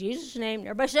Jesus' name.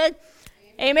 Everybody said?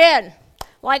 Amen.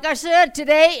 Like I said,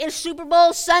 today is Super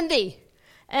Bowl Sunday,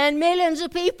 and millions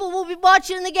of people will be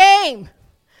watching the game.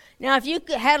 Now, if you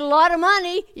had a lot of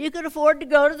money, you could afford to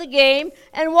go to the game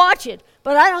and watch it.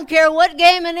 But I don't care what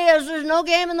game it is. There's no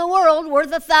game in the world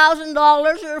worth $1,000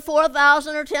 or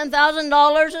 $4,000 or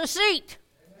 $10,000 a seat.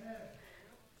 Amen.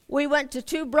 We went to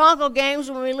 2 Bronco games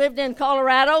when we lived in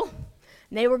Colorado,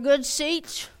 and they were good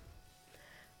seats.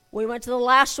 We went to the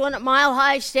last one at Mile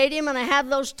High Stadium, and I have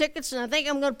those tickets, and I think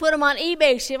I'm going to put them on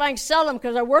eBay, see if I can sell them,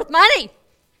 because they're worth money.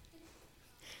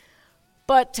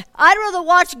 But I'd rather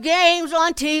watch games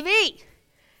on TV,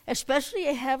 especially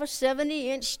if you have a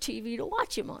 70-inch TV to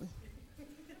watch them on.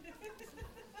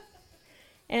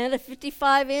 And a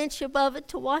 55-inch above it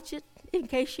to watch it in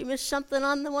case you miss something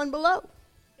on the one below.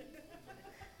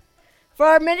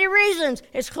 For many reasons.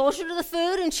 It's closer to the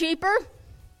food and cheaper.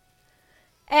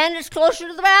 And it's closer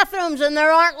to the bathrooms and there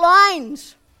aren't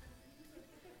lines.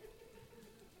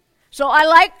 So I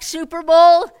like Super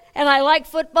Bowl and I like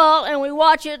football, and we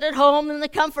watch it at home in the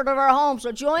comfort of our home.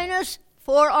 So join us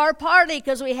for our party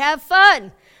because we have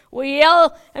fun. We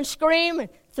yell and scream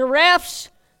at the refs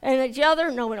and each other.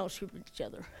 No, we don't scream at each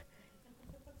other.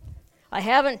 I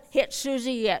haven't hit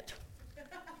Susie yet.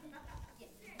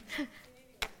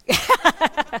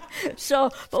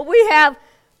 But we have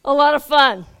a lot of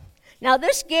fun. Now,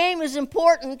 this game is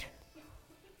important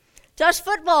to us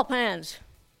football fans.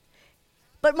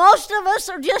 But most of us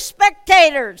are just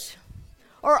spectators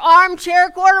or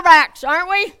armchair quarterbacks, aren't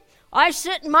we? I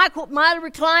sit in my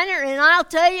recliner, and I'll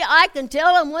tell you, I can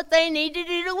tell them what they need to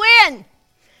do to win.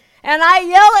 And I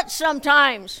yell it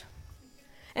sometimes.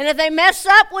 And if they mess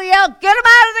up, we yell, get them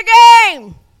out of the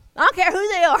game. I don't care who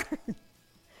they are.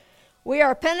 We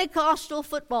are Pentecostal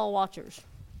football watchers.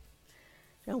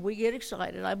 And we get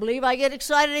excited. I believe I get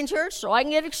excited in church, so I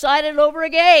can get excited over a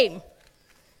game.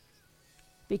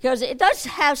 Because it does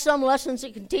have some lessons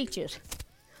it can teach us.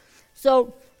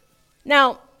 So,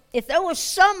 now, if there was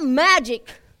some magic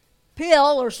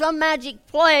pill or some magic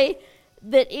play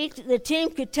that the team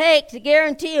could take to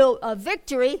guarantee a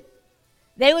victory,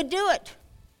 they would do it.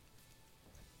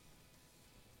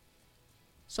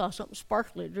 Saw something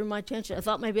sparkly, drew my attention. I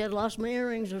thought maybe I'd lost my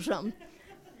earrings or something.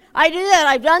 I do that.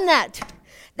 I've done that.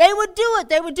 They would do it.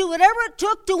 They would do whatever it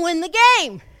took to win the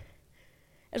game,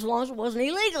 as long as it wasn't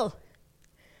illegal.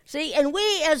 See, and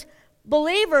we as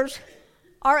believers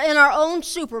are in our own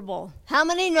Super Bowl. How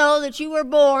many know that you were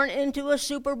born into a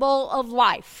Super Bowl of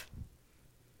life?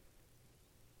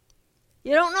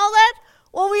 You don't know that?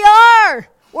 Well, we are.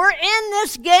 We're in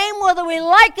this game whether we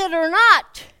like it or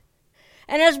not.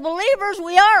 And as believers,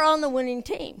 we are on the winning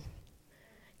team.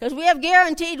 Because we have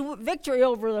guaranteed victory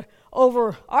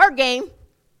over our game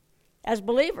as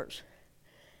believers.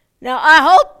 Now, I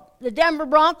hope the Denver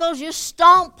Broncos just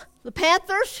stomp the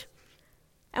Panthers,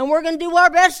 and we're going to do our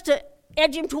best to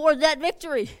edge them toward that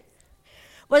victory.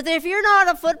 But if you're not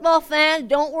a football fan,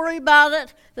 don't worry about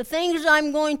it. The things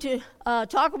I'm going to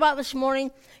talk about this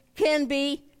morning can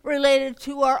be related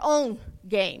to our own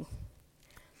game.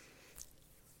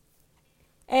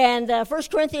 And 1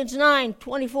 Corinthians 9,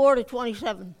 24 to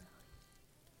 27.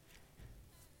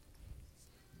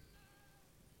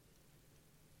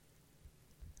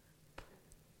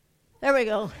 There we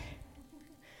go.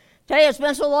 Tell you, it's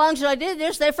been so long since I did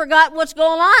this, they forgot what's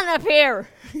going on up here.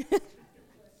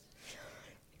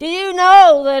 Do you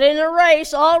know that in a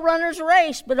race, all runners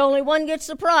race, but only one gets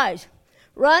the prize?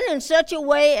 Run in such a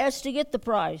way as to get the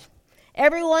prize.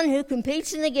 Everyone who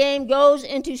competes in the game goes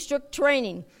into strict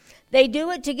training. They do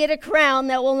it to get a crown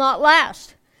that will not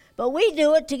last, but we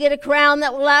do it to get a crown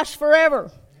that will last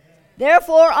forever.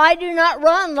 Therefore, I do not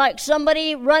run like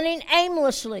somebody running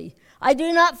aimlessly. I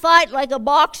do not fight like a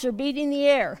boxer beating the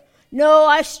air. No,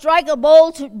 I strike a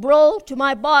blow to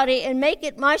my body and make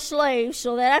it my slave,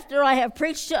 so that after I have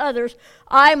preached to others,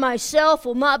 I myself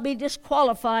will not be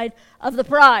disqualified of the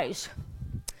prize.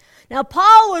 Now,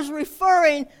 Paul was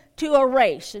referring to a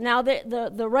race. Now,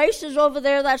 the race is over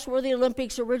there. That's where the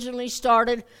Olympics originally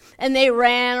started, and they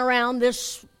ran around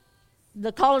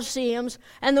the Colosseums,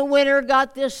 and the winner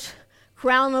got this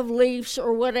crown of leaves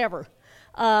or whatever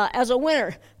as a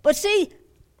winner. But see,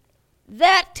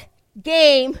 that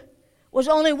game was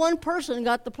only one person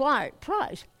got the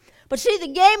prize. But see, the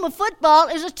game of football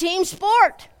is a team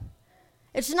sport.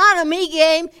 It's not a me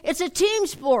game, it's a team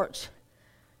sport.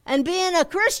 And being a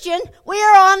Christian, we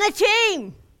are on a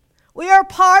team. We are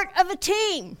part of a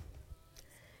team.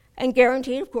 And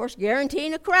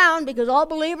guaranteeing a crown, because all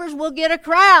believers will get a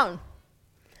crown.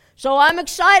 So I'm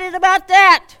excited about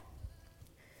that.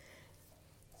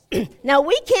 Now,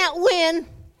 we can't win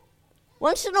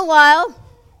once in a while.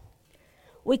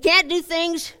 we can't do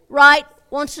things right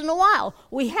once in a while.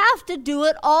 We have to do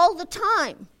it all the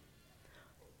time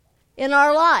in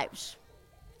our lives.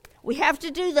 We have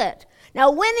to do that.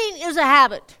 Now, winning is a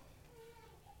habit.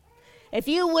 If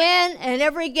you win in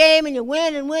every game and you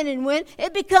win and win and win,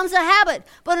 it becomes a habit.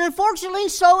 But unfortunately,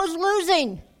 so is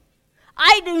losing.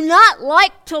 I do not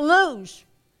like to lose.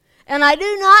 And I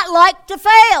do not like to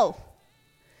fail.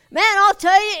 Man, I'll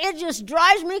tell you, it just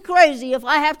drives me crazy if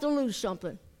I have to lose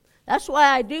something. That's why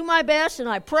I do my best and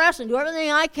I press and do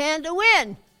everything I can to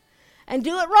win. And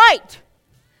do it right.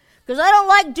 Because I don't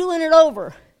like doing it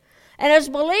over. And as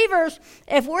believers,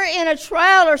 if we're in a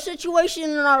trial or situation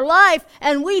in our life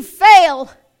and we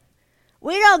fail,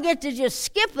 we don't get to just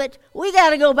skip it. We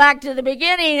got to go back to the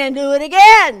beginning and do it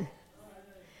again.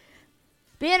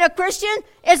 Being a Christian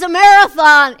is a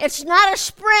marathon. It's not a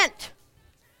sprint.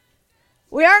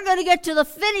 We aren't going to get to the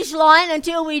finish line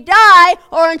until we die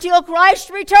or until Christ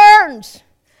returns.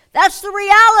 That's the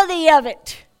reality of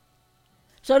it.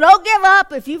 So don't give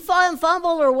up. If you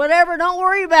fumble or whatever, don't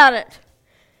worry about it.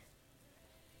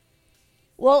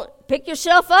 Well, pick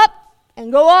yourself up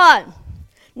and go on.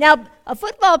 Now, a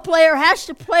football player has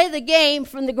to play the game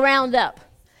from the ground up.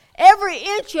 Every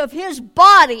inch of his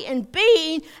body and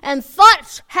being and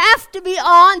thoughts have to be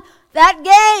on that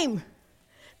game.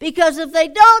 Because if they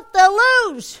don't, they'll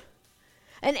lose.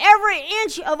 And every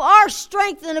inch of our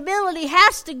strength and ability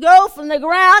has to go from the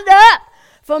ground up,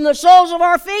 from the soles of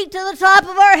our feet to the top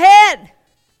of our head.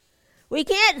 We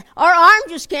can't, our arm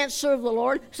just can't serve the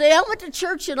Lord. Say, I went to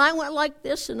church and I went like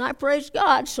this and I praised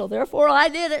God, so therefore I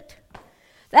did it.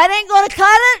 That ain't going to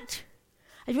cut it.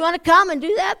 If you want to come and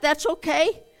do that, that's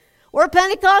okay. We're a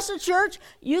Pentecostal church.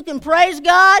 You can praise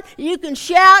God. You can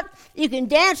shout. You can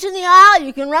dance in the aisle.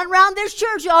 You can run around this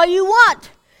church all you want.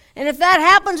 And if that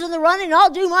happens in the running, I'll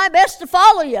do my best to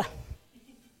follow you.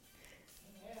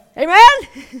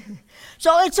 Amen?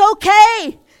 So it's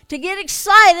okay to get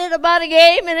excited about a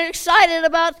game and excited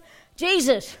about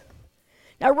Jesus.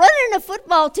 Now, running a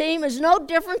football team is no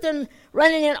different than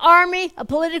running an army, a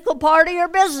political party, or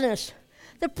business.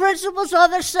 The principles are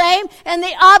the same, and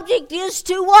the object is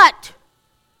to what?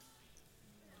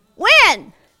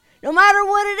 Win, no matter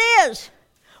what it is.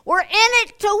 We're in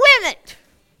it to win it.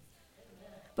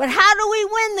 But how do we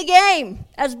win the game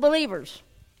as believers?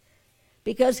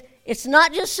 Because it's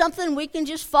not just something we can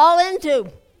just fall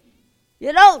into.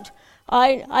 You don't.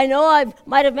 I know I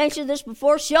might have mentioned this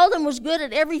before. Sheldon was good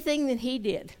at everything that he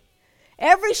did.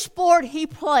 Every sport he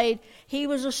played, he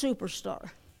was a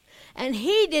superstar. And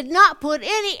he did not put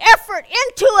any effort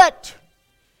into it.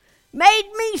 Made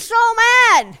me so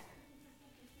mad.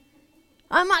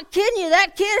 I'm not kidding you.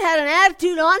 That kid had an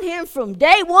attitude on him from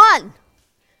day one.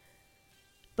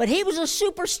 But he was a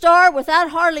superstar without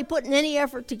hardly putting any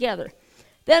effort together.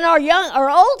 Then our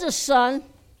oldest son,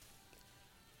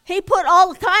 he put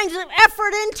all kinds of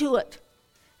effort into it.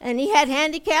 And he had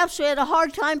handicaps, so he had a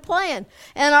hard time playing.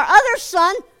 And our other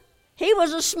son, he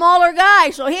was a smaller guy,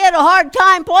 so he had a hard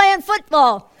time playing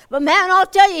football. But man, I'll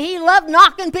tell you, he loved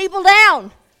knocking people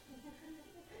down.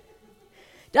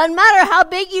 Doesn't matter how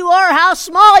big you are, how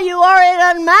small you are, it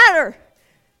doesn't matter.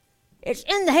 It's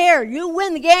in here. You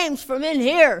win the games from in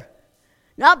here,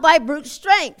 not by brute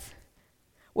strength.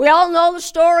 We all know the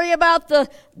story about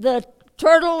the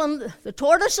turtle and the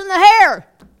tortoise and the hare.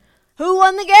 Who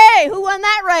won the game? Who won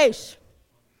that race?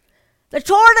 The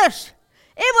tortoise.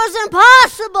 It was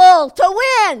impossible to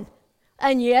win,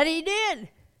 and yet he did.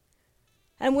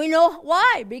 And we know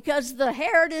why, because the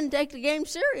hare didn't take the game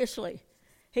seriously.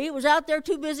 He was out there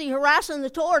too busy harassing the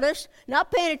tortoise,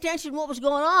 not paying attention to what was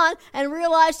going on, and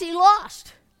realized he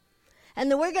lost.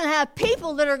 And then we're going to have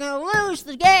people that are going to lose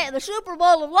the game, the Super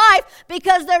Bowl of life,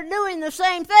 because they're doing the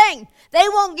same thing. They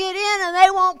won't get in and they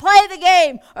won't play the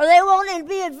game, or they won't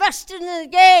be invested in the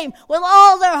game with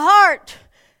all their heart.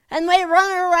 And they're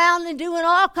running around and doing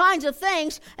all kinds of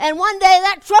things. And one day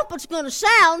that trumpet's going to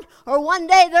sound, or one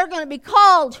day they're going to be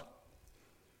called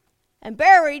and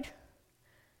buried,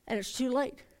 and it's too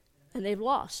late, and they've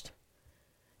lost.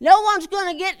 No one's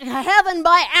going to get to heaven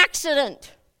by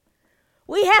accident.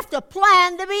 We have to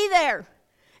plan to be there.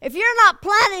 If you're not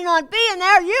planning on being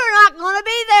there, you're not going to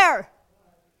be there.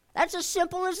 That's as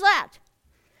simple as that.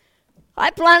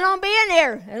 I plan on being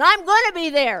there, and I'm going to be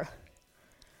there.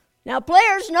 Now,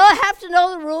 players have to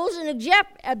know the rules and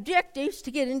objectives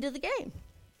to get into the game.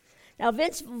 Now,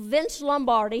 Vince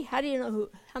Lombardi, how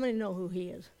many know who he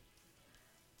is?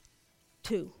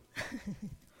 2.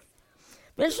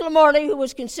 Vince Lombardi, who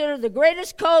was considered the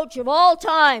greatest coach of all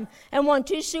time and won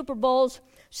 2 Super Bowls,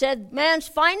 said, man's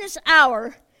finest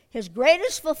hour, his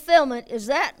greatest fulfillment, is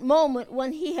that moment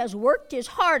when he has worked his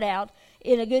heart out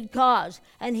in a good cause,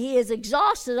 and he is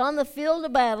exhausted on the field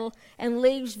of battle and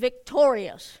leaves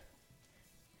victorious.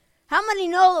 How many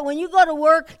know that when you go to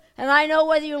work, and I know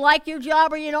whether you like your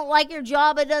job or you don't like your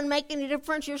job, it doesn't make any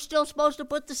difference. You're still supposed to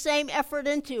put the same effort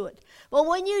into it. But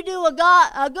when you do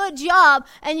a good job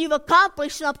and you've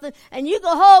accomplished something and you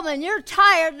go home and you're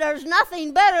tired, there's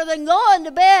nothing better than going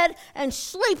to bed and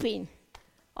sleeping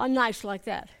on nights like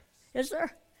that. Is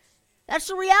there? That's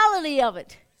the reality of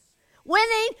it.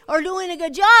 Winning or doing a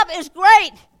good job is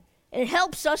great. It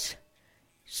helps us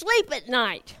sleep at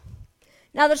night.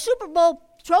 Now, the Super Bowl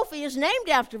trophy is named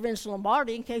after Vince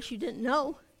Lombardi, in case you didn't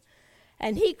know.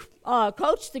 And he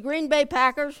coached the Green Bay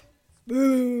Packers.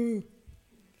 Boo!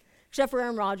 Except for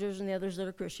Aaron Rodgers and the others that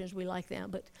are Christians. We like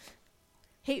them. But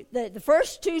the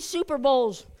first 2 Super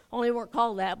Bowls, only weren't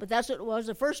called that, but that's what it was.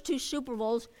 The first 2 Super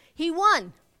Bowls, he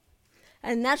won.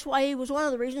 And that's why he was one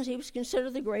of the reasons he was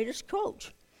considered the greatest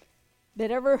coach that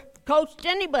ever coached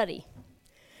anybody.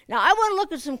 Now, I want to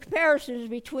look at some comparisons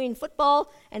between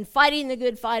football and fighting the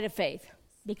good fight of faith,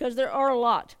 because there are a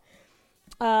lot.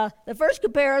 The first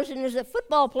comparison is that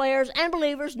football players and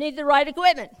believers need the right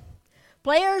equipment.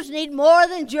 Players need more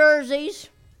than jerseys,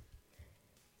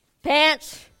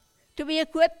 pants, to be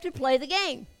equipped to play the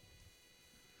game.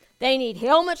 They need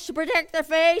helmets to protect their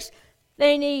face.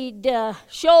 They need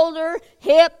shoulder,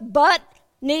 hip, butt,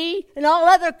 knee, and all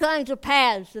other kinds of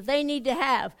pads that they need to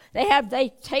have.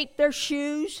 They tape their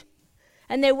shoes,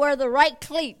 and they wear the right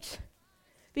cleats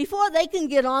before they can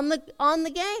get on the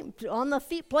game, on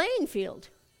the playing field.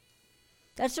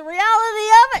 That's the reality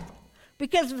of it.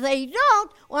 Because if they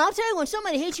don't, well, I'll tell you, when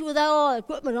somebody hits you without all the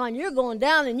equipment on, you're going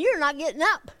down and you're not getting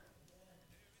up.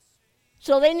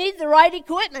 So they need the right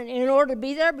equipment in order to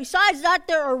be there. Besides that,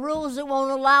 there are rules that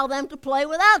won't allow them to play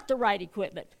without the right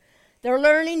equipment. They're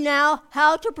learning now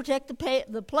how to protect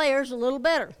the players a little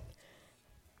better.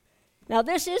 Now,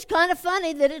 this is kind of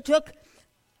funny that it took,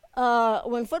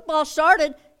 when football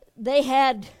started, they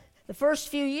had, the first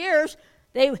few years,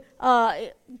 they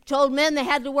told men they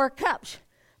had to wear cups.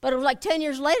 But it was like 10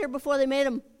 years later before they made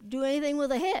them do anything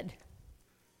with a head.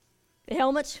 The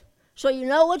helmets. So you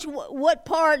know what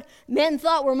part men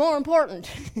thought were more important.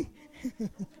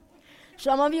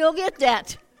 Some of you will get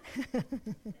that.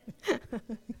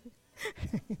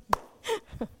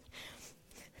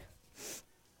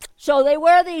 So they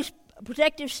wear these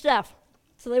protective stuff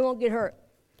so they won't get hurt.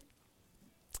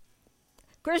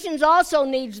 Christians also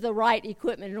needs the right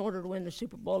equipment in order to win the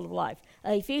Super Bowl of life.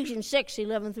 Ephesians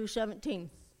 6:11 through 17.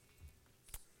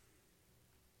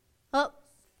 Oh,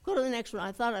 go to the next one.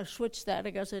 I thought I switched that. I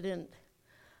guess I didn't.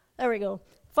 There we go.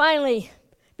 Finally,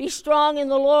 be strong in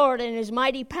the Lord and his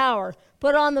mighty power.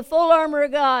 Put on the full armor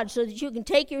of God so that you can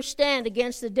take your stand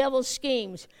against the devil's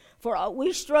schemes. For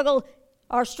our struggle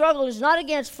is not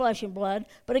against flesh and blood,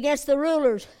 but against the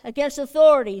rulers, against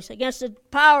authorities, against the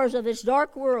powers of this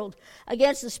dark world,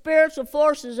 against the spiritual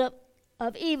forces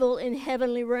of evil in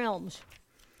heavenly realms.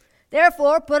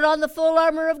 Therefore, put on the full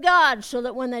armor of God, so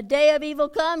that when the day of evil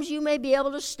comes, you may be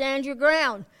able to stand your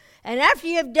ground. And after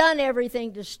you have done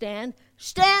everything to stand,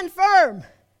 stand firm.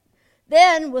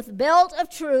 Then, with the belt of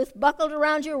truth buckled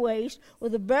around your waist,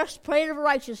 with the breastplate of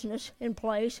righteousness in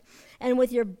place, and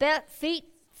with your feet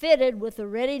fitted with the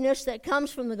readiness that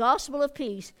comes from the gospel of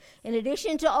peace, in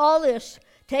addition to all this,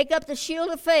 take up the shield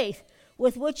of faith,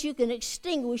 with which you can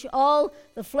extinguish all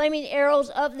the flaming arrows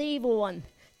of the evil one.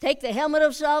 Take the helmet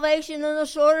of salvation and the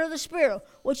sword of the Spirit,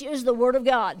 which is the Word of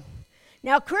God.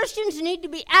 Now, Christians need to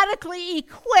be adequately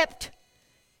equipped,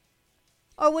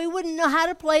 or we wouldn't know how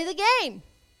to play the game.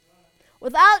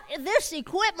 Without this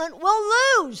equipment,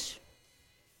 we'll lose.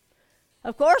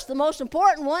 Of course, the most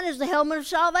important one is the helmet of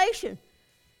salvation.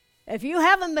 If you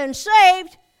haven't been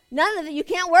saved, you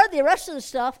can't wear the rest of the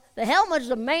stuff. The helmet is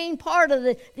the main part of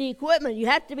the equipment. You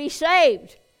have to be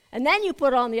saved, and then you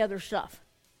put on the other stuff.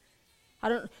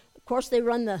 Of course, they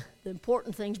run the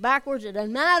important things backwards. It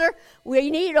doesn't matter. We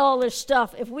need all this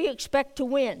stuff if we expect to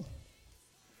win.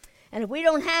 And if we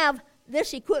don't have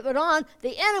this equipment on,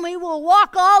 the enemy will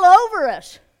walk all over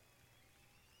us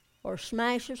or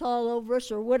smash us all over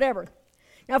us or whatever.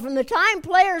 Now, from the time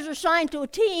players are signed to a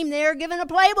team, they are given a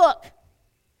playbook.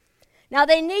 Now,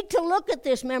 they need to look at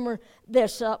this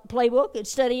playbook and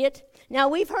study it. Now,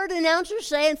 we've heard announcers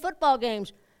say in football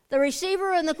games, the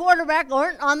receiver and the quarterback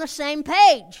aren't on the same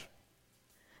page.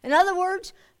 In other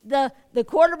words, the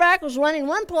quarterback was running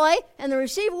one play and the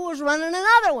receiver was running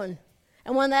another one.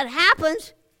 And when that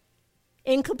happens,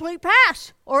 incomplete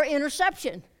pass or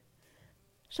interception.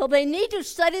 So they need to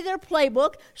study their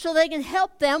playbook so they can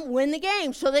help them win the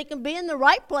game, so they can be in the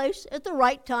right place at the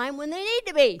right time when they need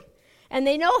to be. And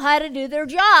they know how to do their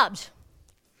jobs.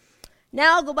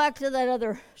 Now I'll go back to that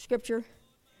other scripture.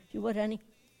 If you would, honey.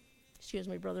 Excuse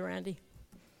me, Brother Andy.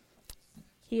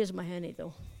 He is my honey,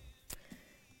 though.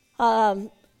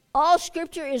 All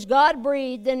scripture is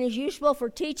God-breathed and is useful for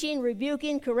teaching,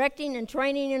 rebuking, correcting, and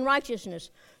training in righteousness,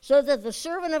 so that the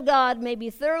servant of God may be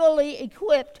thoroughly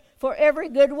equipped for every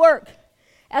good work.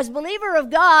 As believers of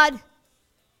God,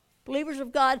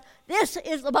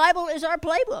 the Bible is our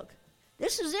playbook.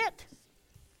 This is it.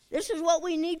 This is what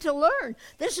we need to learn.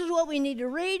 This is what we need to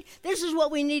read. This is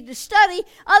what we need to study.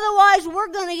 Otherwise, we're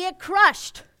going to get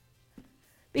crushed.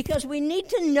 Because we need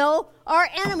to know our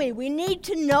enemy. We need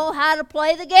to know how to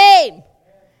play the game.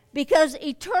 Because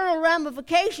eternal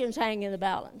ramifications hang in the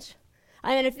balance.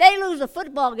 I mean, if they lose a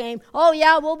football game, oh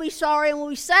yeah, we'll be sorry and we'll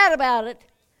be sad about it.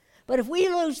 But if we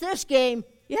lose this game,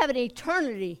 you have an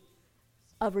eternity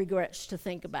of regrets to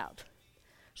think about.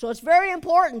 So it's very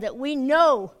important that we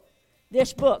know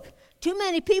this book. Too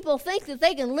many people think that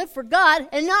they can live for God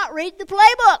and not read the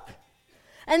playbook.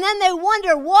 And then they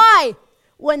wonder why,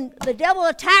 when the devil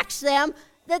attacks them,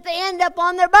 that they end up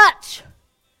on their butts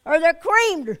or they're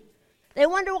creamed. They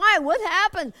wonder why. What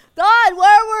happened? God,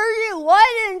 where were you?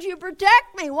 Why didn't you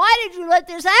protect me? Why did you let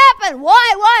this happen?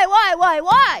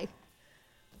 Why?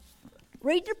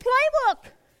 Read the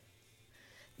playbook.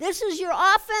 This is your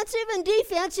offensive and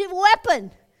defensive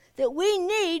weapon that we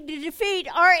need to defeat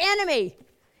our enemy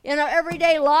in our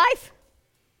everyday life,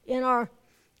 in our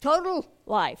total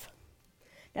life.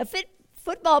 Now,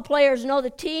 football players know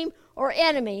the team or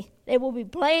enemy they will be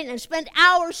playing and spend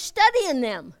hours studying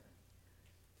them.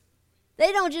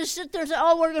 They don't just sit there and say,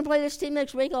 oh, we're going to play this team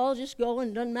next week. I'll just go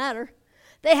and it doesn't matter.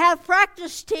 They have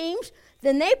practice teams.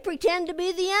 Then they pretend to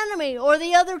be the enemy or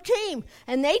the other team.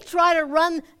 And they try to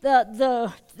run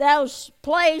those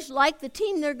plays like the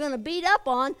team they're going to beat up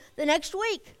on the next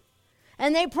week.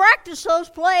 And they practice those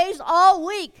plays all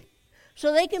week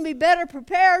so they can be better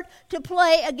prepared to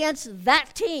play against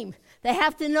that team. They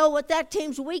have to know what that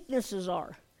team's weaknesses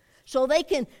are so they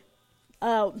can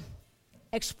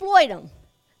exploit them.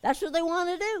 That's what they want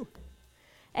to do.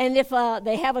 And if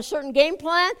they have a certain game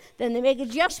plan, then they make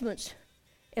adjustments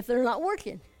if they're not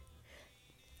working.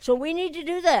 So we need to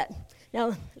do that.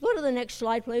 Now, go to the next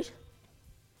slide, please.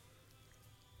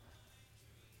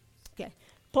 Okay.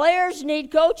 Players need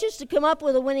coaches to come up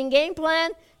with a winning game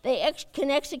plan they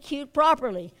can execute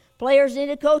properly. Players need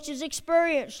a coach's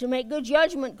experience to make good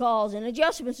judgment calls and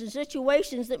adjustments in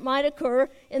situations that might occur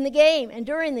in the game and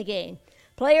during the game.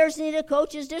 Players need a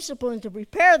coach's discipline to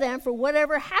prepare them for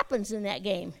whatever happens in that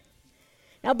game.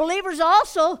 Now, believers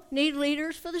also need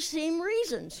leaders for the same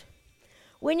reasons.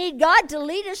 We need God to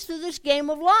lead us through this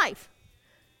game of life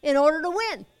in order to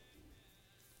win.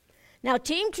 Now,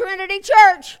 Team Trinity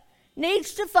Church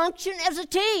needs to function as a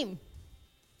team.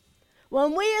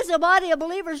 When we as a body of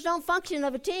believers don't function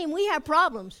as a team, we have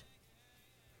problems.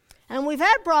 And we've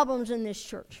had problems in this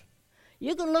church.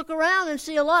 You can look around and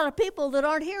see a lot of people that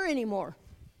aren't here anymore.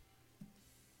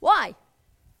 Why?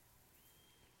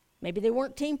 Maybe they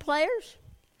weren't team players.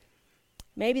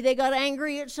 Maybe they got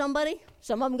angry at somebody.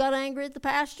 Some of them got angry at the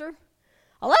pastor.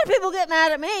 A lot of people get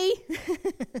mad at me.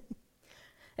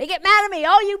 They get mad at me.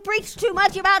 Oh, you preach too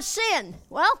much about sin.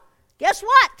 Well, guess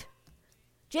what?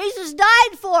 Jesus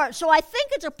died for it. So I think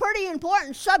it's a pretty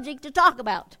important subject to talk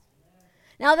about.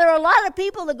 Now, there are a lot of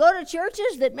people that go to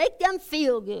churches that make them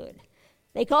feel good.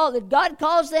 God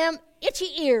calls them itchy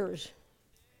ears.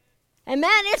 And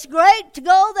man, it's great to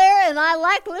go there, and I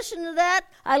like listening to that.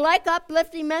 I like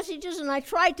uplifting messages, and I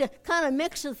try to kind of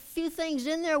mix a few things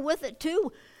in there with it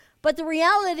too. But the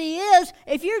reality is,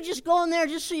 if you're just going there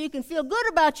just so you can feel good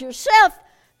about yourself,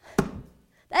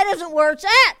 that isn't where it's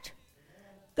at.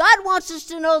 God wants us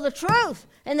to know the truth,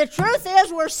 and the truth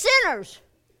is we're sinners.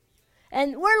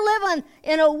 And we're living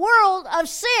in a world of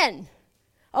sin,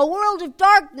 a world of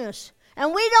darkness.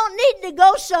 And we don't need to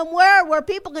go somewhere where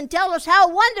people can tell us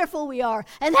how wonderful we are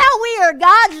and how we are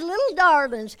God's little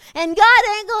darlings. And God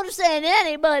ain't going to send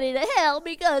anybody to hell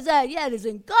because that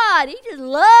isn't God. He just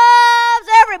loves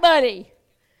everybody.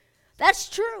 That's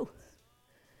true.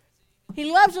 He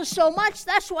loves us so much,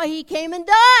 that's why he came and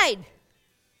died.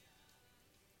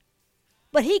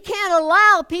 But he can't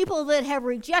allow people that have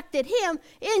rejected him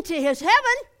into his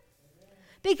heaven,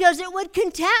 because it would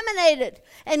contaminate it.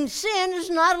 And sin is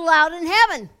not allowed in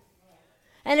heaven.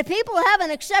 And if people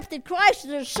haven't accepted Christ as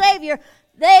their Savior,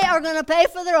 they are going to pay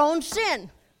for their own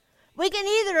sin. We can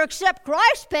either accept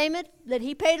Christ's payment that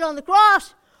he paid on the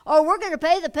cross, or we're going to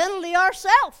pay the penalty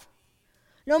ourselves.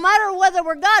 No matter whether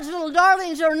we're God's little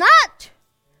darlings or not.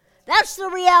 That's the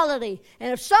reality.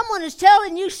 And if someone is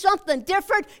telling you something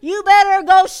different, you better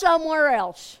go somewhere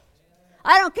else.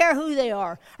 I don't care who they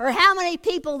are or how many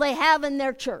people they have in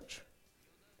their church.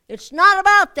 It's not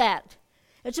about that.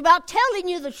 It's about telling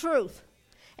you the truth.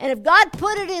 And if God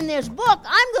put it in this book,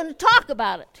 I'm going to talk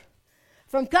about it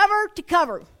from cover to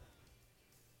cover.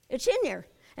 It's in there.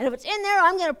 And if it's in there,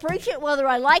 I'm going to preach it whether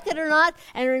I like it or not.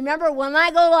 And remember, when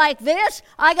I go like this,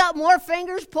 I got more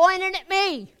fingers pointing at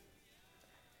me.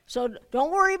 So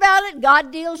don't worry about it.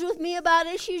 God deals with me about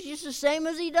issues just the same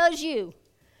as he does you.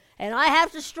 And I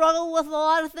have to struggle with a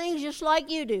lot of things just like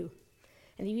you do.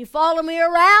 And if you follow me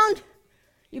around,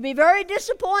 you'll be very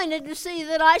disappointed to see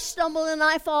that I stumble and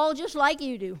I fall just like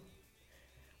you do.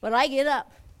 But I get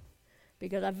up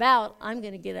because I vowed I'm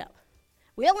going to get up.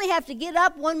 We only have to get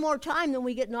up one more time than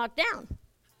we get knocked down.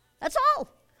 That's all.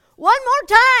 One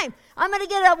more time. I'm going to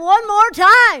get up one more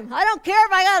time. I don't care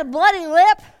if I got a bloody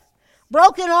lip,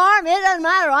 broken arm. It doesn't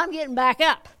matter. I'm getting back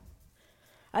up.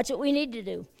 That's what we need to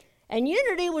do. And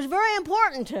unity was very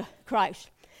important to Christ.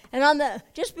 And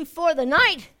just before the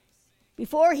night,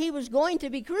 before he was going to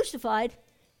be crucified,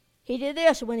 he did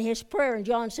this when his prayer in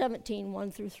John 17,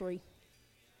 1 through 3.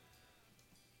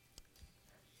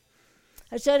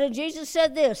 It said, and Jesus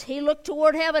said this, he looked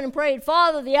toward heaven and prayed,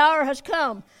 Father, the hour has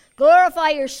come.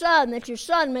 Glorify your Son, that your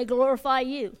Son may glorify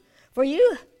you. For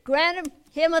you granted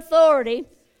him authority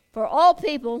for all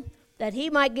people, that he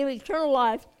might give eternal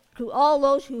life to all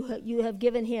those who you have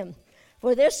given him.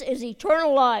 For this is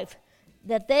eternal life,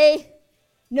 that they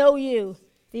know you,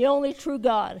 the only true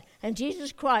God, and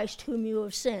Jesus Christ, whom you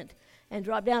have sent. And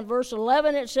drop down to verse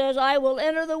 11, it says, I will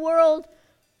enter the world,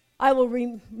 I will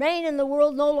remain in the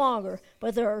world no longer,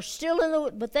 but they are still in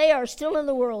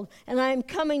the world, and I am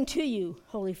coming to you,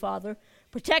 Holy Father.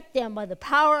 Protect them by the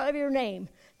power of your name,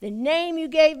 the name you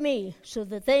gave me, so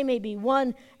that they may be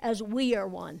one as we are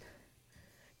one.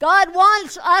 God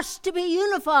wants us to be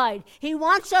unified. He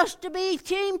wants us to be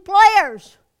team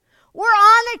players. We're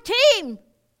on a team.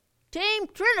 Team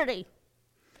Trinity.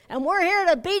 And we're here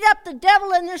to beat up the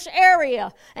devil in this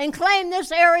area and claim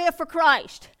this area for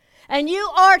Christ. And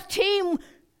you are Team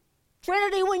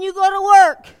Trinity when you go to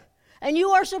work. And you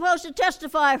are supposed to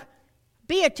testify,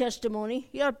 be a testimony.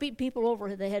 You ought to beat people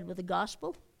over the head with the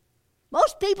gospel.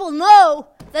 Most people know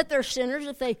that they're sinners.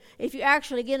 If you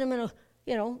actually get them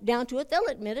down to it, they'll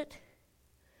admit it.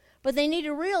 But they need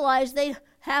to realize they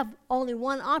have only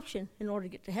one option in order to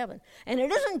get to heaven. And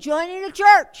it isn't joining a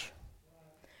church.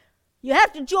 You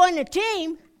have to join a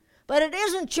team, but it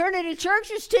isn't Trinity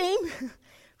Church's team.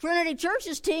 Trinity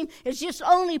Church's team is just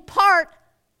only part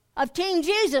of Team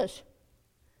Jesus.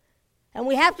 And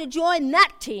we have to join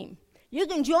that team. You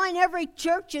can join every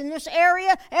church in this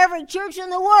area, every church in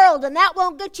the world, and that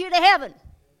won't get you to heaven.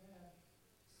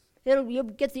 You'll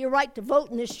get the right to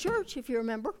vote in this church if you're a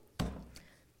member.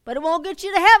 But it won't get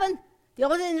you to heaven. The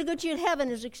only thing that gets you to heaven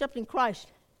is accepting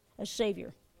Christ as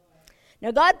Savior.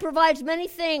 Now, God provides many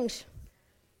things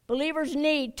believers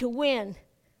need to win.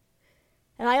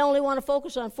 And I only want to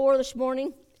focus on 4 this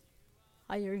morning.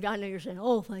 I know you're saying,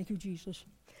 oh, thank you, Jesus.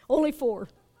 Only 4.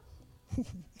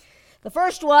 The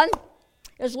first one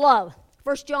is love.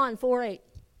 1 John 4:8.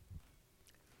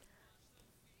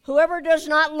 Whoever does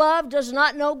not love does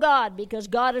not know God, because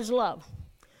God is love.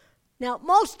 Now,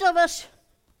 most of us,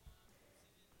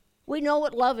 we know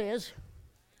what love is.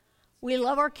 We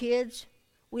love our kids.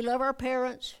 We love our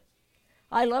parents.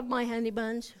 I love my honey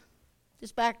buns,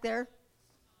 just back there.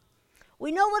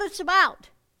 We know what it's about.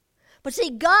 But see,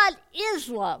 God is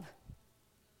love.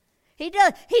 He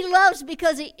loves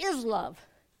because he is love.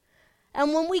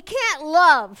 And when we can't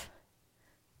love,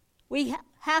 we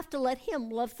have to let him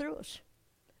love through us.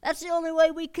 That's the only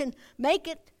way we can make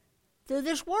it through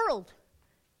this world.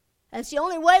 That's the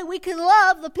only way we can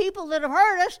love the people that have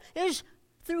hurt us is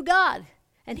through God.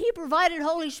 And he provided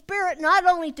Holy Spirit not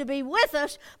only to be with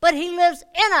us, but he lives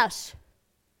in us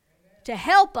to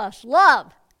help us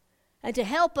love and to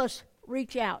help us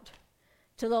reach out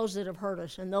to those that have hurt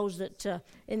us and those that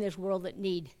in this world that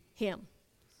need him.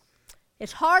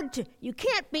 It's hard you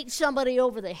can't beat somebody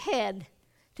over the head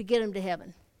to get them to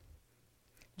heaven.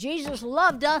 Jesus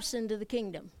loved us into the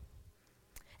kingdom.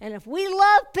 And if we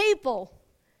love people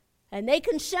and they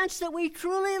can sense that we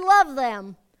truly love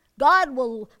them, God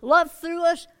will love through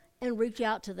us and reach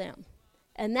out to them.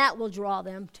 And that will draw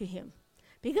them to him.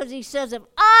 Because he says, if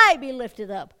I be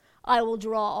lifted up, I will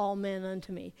draw all men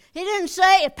unto me. He didn't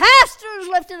say if pastor is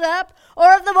lifted up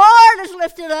or if the board is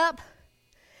lifted up.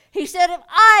 He said if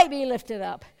I be lifted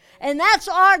up. And that's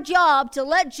our job, to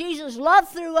let Jesus love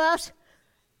through us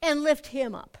and lift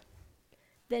him up.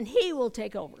 Then he will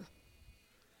take over.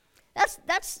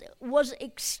 That was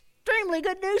extremely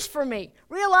good news for me,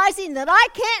 realizing that I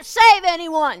can't save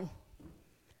anyone.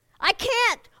 I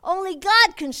can't. Only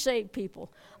God can save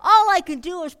people. All I can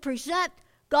do is present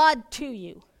God to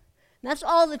you. And that's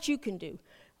all that you can do.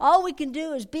 All we can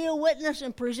do is be a witness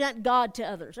and present God to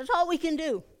others. That's all we can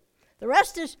do. The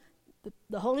rest is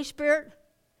the Holy Spirit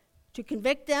to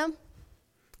convict them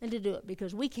and to do it,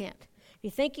 because we can't. If you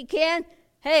think you can,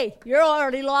 hey, you're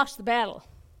already lost the battle.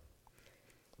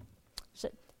 So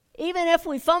even if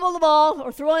we fumble the ball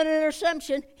or throw in an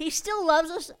interception, he still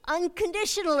loves us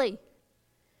unconditionally.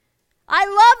 I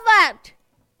love that.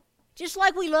 Just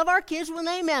like we love our kids when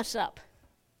they mess up.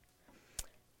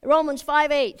 Romans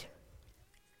 5:8.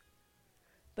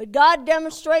 But God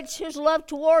demonstrates his love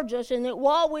towards us in that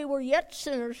while we were yet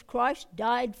sinners, Christ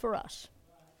died for us.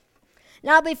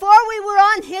 Now, before we were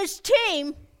on his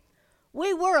team,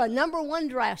 we were a number 1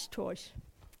 draft choice.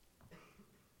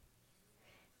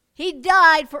 He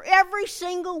died for every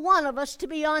single one of us to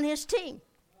be on his team.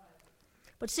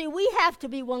 But see, we have to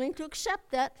be willing to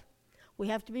accept that. We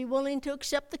have to be willing to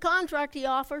accept the contract he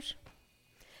offers.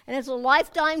 And it's a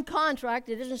lifetime contract.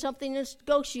 It isn't something that's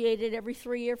negotiated every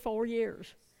 3 or 4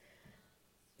 years.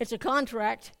 It's a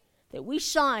contract that we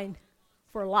sign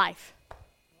for life.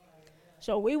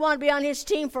 So we want to be on his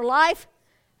team for life,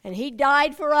 and he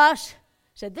died for us.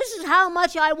 Said, this is how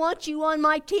much I want you on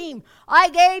my team. I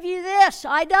gave you this.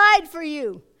 I died for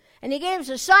you. And he gave us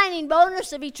a signing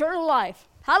bonus of eternal life.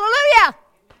 Hallelujah!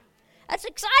 That's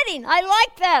exciting. I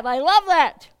like that. I love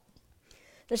that.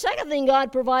 The second thing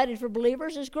God provided for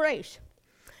believers is grace.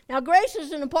 Now, grace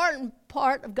is an important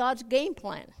part of God's game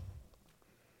plan.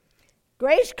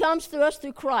 Grace comes through us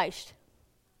through Christ.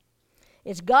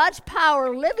 It's God's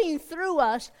power living through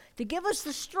us to give us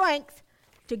the strength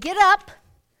to get up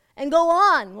and go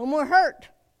on when we're hurt.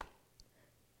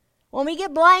 When we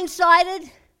get blindsided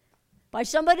by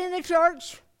somebody in the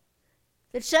church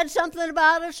that said something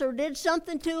about us or did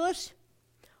something to us,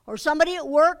 or somebody at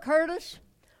work hurt us,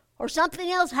 or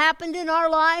something else happened in our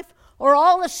life, or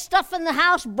all the stuff in the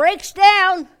house breaks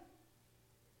down,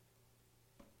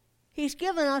 he's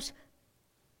given us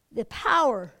the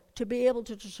power to be able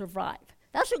to survive.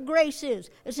 That's what grace is.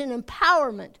 It's an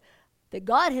empowerment that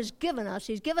God has given us.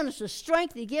 He's given us the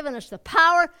strength, he's given us the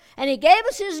power, and he gave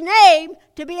us his name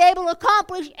to be able to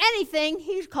accomplish anything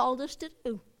he's called us to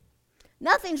do.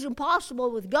 Nothing's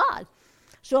impossible with God.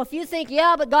 So if you think,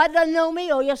 yeah, but God doesn't know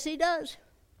me, oh, yes, he does.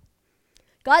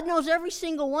 God knows every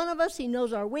single one of us. He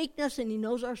knows our weakness and he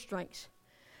knows our strengths.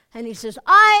 And he says,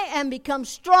 I am become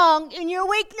strong in your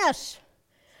weakness.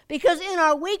 Because in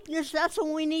our weakness, that's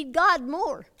when we need God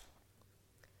more.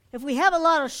 If we have a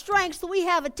lot of strengths, we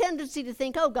have a tendency to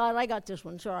think, oh, God, I got this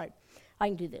one. It's all right. I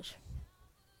can do this.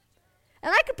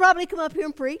 And I could probably come up here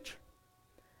and preach.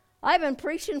 I've been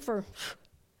preaching for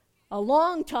a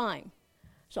long time.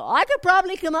 So I could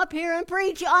probably come up here and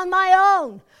preach on my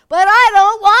own. But I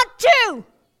don't want to.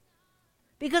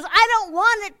 Because I don't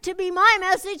want it to be my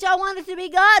message. I want it to be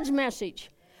God's message.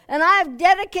 And I've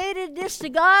dedicated this to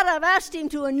God. I've asked him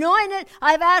to anoint it.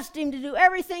 I've asked him to do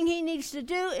everything he needs to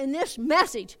do in this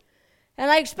message. And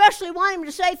I especially want him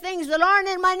to say things that aren't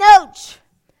in my notes.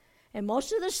 And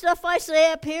most of the stuff I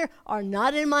say up here are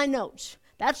not in my notes.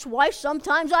 That's why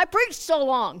sometimes I preach so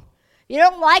long. You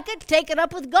don't like it? Take it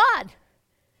up with God.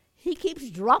 He keeps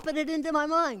dropping it into my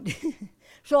mind.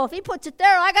 So if he puts it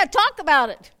there, I got to talk about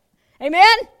it.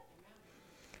 Amen?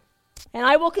 And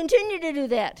I will continue to do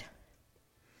that.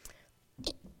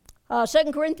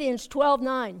 2 Corinthians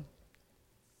 12:9.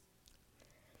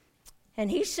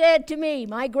 And he said to me,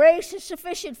 my grace is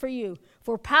sufficient for you,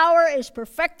 for power is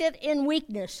perfected in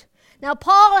weakness. Now,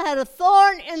 Paul had a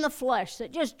thorn in the flesh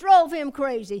that just drove him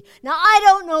crazy. Now, I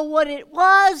don't know what it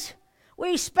was.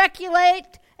 We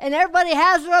speculate, and everybody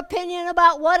has their opinion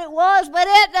about what it was, but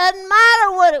it doesn't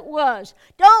matter what it was.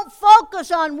 Don't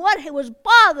focus on what was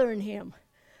bothering him.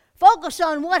 Focus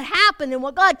on what happened and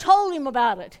what God told him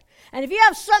about it. And if you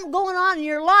have something going on in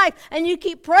your life and you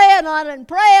keep praying on it and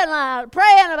praying on it,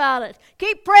 praying about it,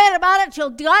 keep praying about it till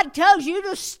God tells you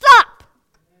to stop,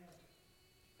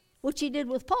 which he did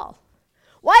with Paul.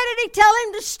 Why did he tell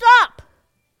him to stop?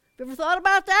 You ever thought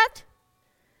about that?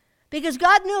 Because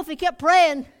God knew if he kept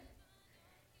praying,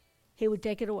 he would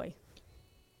take it away.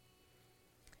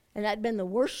 And that had been the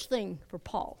worst thing for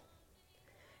Paul.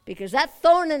 Because that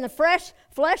thorn in the flesh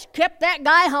kept that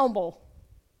guy humble.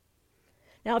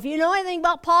 Now, if you know anything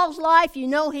about Paul's life, you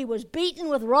know he was beaten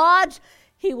with rods,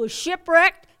 he was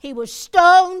shipwrecked, he was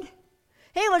stoned.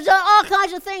 All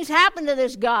kinds of things happened to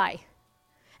this guy.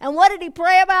 And what did he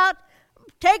pray about?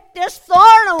 Take this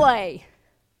thorn away.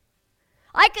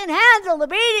 I can handle the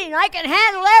beating, I can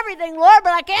handle everything, Lord,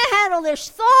 but I can't handle this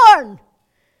thorn.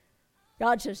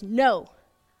 God says, no,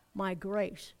 my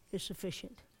grace is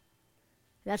sufficient.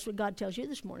 That's what God tells you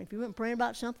this morning. If you've been praying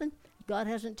about something, God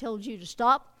hasn't told you to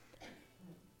stop.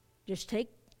 Just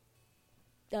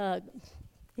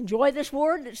enjoy this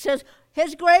word that says,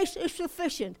 His grace is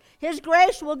sufficient. His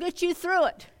grace will get you through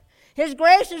it. His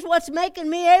grace is what's making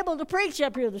me able to preach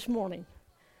up here this morning.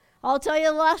 I'll tell you,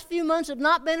 the last few months have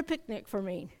not been a picnic for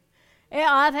me. Yeah,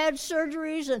 I've had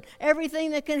surgeries, and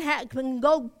everything that can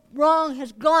go wrong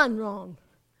has gone wrong,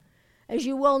 as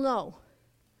you well know.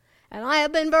 And I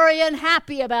have been very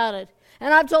unhappy about it.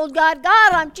 And I've told God,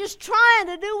 I'm just trying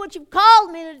to do what you've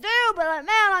called me to do, but man,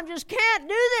 I just can't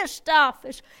do this stuff.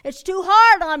 It's too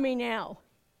hard on me now.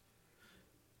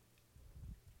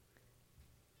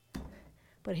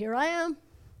 But here I am,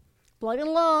 plugging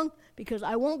along, because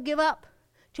I won't give up.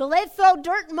 Till they throw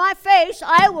dirt in my face,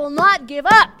 I will not give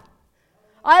up.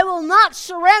 I will not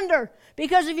surrender,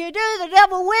 because if you do, the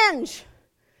devil wins.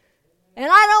 And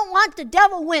I don't want the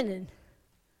devil winning.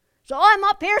 So I'm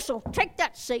up here, so take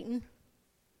that, Satan.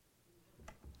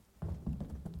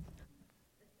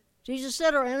 Jesus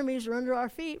said our enemies are under our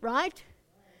feet, right?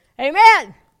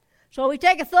 Amen. So we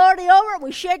take authority over it,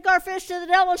 we shake our fist to the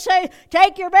devil and say,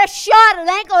 take your best shot, it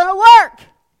ain't going to work.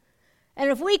 And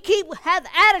if we have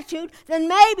attitude, then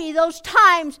maybe those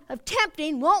times of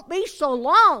tempting won't be so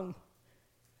long.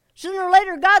 Sooner or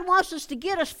later, God wants us to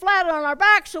get us flat on our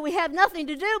back so we have nothing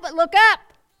to do but look up.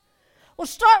 Well,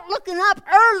 start looking up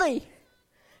early.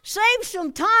 Save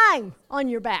some time on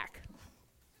your back.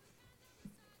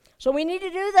 So we need to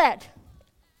do that.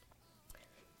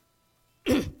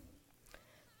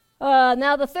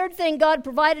 Now, the third thing God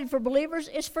provided for believers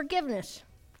is forgiveness.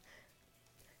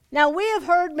 Now, we have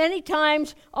heard many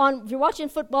times if you're watching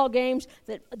football games,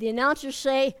 that the announcers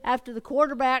say after the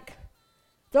quarterback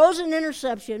throws an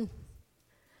interception,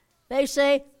 they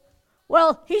say,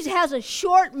 well, he has a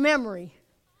short memory.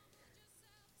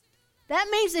 That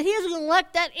means that he isn't going to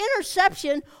let that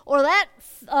interception or that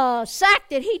sack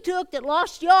that he took that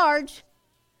lost yards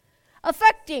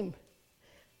affect him.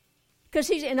 Because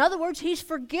in other words, he's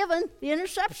forgiven the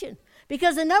interception.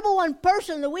 Because the number one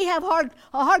person that we have a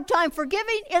hard time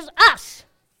forgiving is us.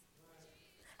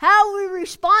 How we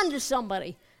respond to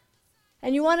somebody.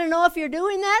 And you want to know if you're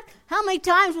doing that? How many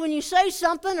times when you say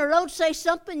something or don't say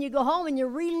something, you go home and you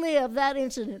relive that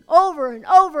incident over and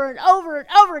over and over and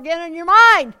over again in your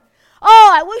mind.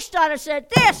 Oh, I wished I'd have said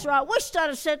this, or I wished I'd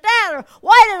have said that, or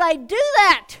why did I do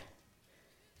that?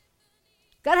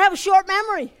 Got to have a short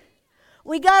memory.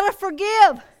 We got to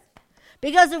forgive.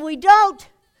 Because if we don't,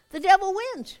 the devil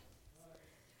wins.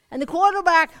 And the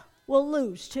quarterback will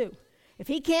lose too. If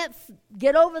he can't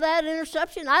get over that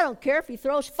interception, I don't care if he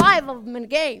throws 5 of them in a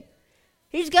game.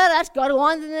 That's got to go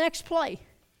on to the next play.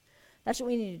 That's what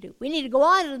we need to do. We need to go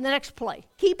on to the next play.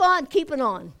 Keep on keeping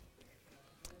on.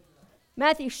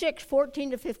 Matthew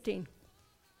 6:14-15.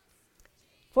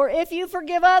 For if you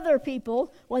forgive other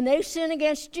people when they sin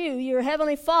against you, your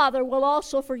heavenly Father will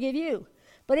also forgive you.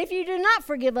 But if you do not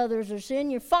forgive others their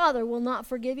sin, your Father will not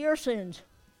forgive your sins.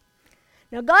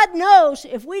 Now, God knows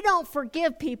if we don't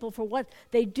forgive people for what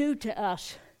they do to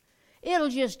us, it'll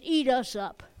just eat us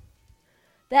up.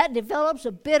 That develops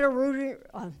a bit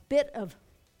of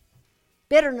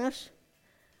bitterness,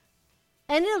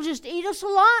 and it'll just eat us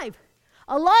alive.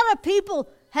 A lot of people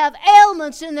have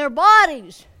ailments in their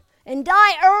bodies and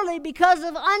die early because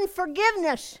of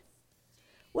unforgiveness.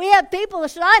 We have people that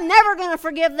say, I'm never going to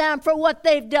forgive them for what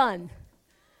they've done.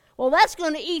 Well, that's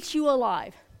going to eat you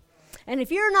alive. And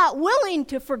if you're not willing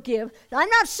to forgive, I'm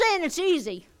not saying it's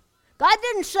easy. God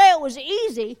didn't say it was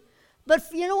easy, but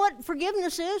you know what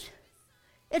forgiveness is?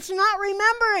 It's not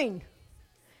remembering.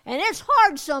 And it's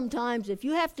hard sometimes if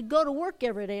you have to go to work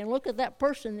every day and look at that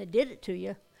person that did it to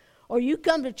you. Or you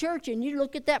come to church and you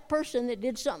look at that person that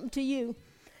did something to you,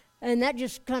 and that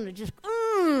just kind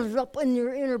of up in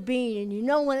your inner being, and you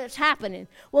know when it's happening.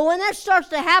 Well, when that starts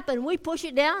to happen, we push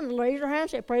it down and raise our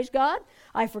hands and say, praise God,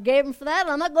 I forgave him for that,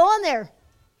 I'm not going there.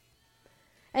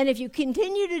 And if you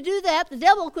continue to do that, the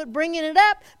devil will quit bringing it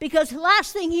up, because the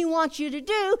last thing he wants you to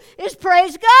do is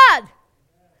praise God.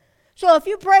 So if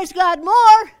you praise God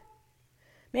more,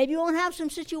 maybe you won't have some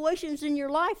situations in your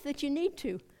life that you need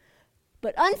to.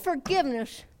 But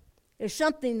unforgiveness is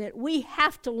something that we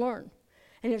have to learn.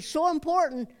 And it's so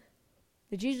important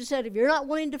that Jesus said, if you're not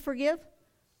willing to forgive,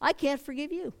 I can't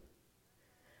forgive you.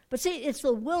 But see, it's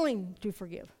the willing to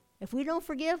forgive. If we don't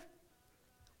forgive,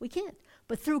 we can't.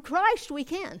 But through Christ, we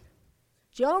can.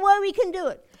 It's the only way we can do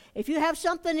it. If you have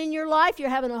something in your life you're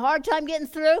having a hard time getting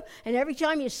through, and every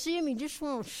time you see them, you just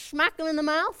want to smack them in the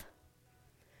mouth.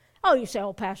 Oh, you say,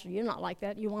 oh, Pastor, you're not like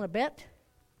that. You want to bet?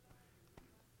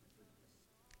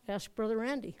 Ask Brother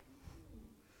Randy.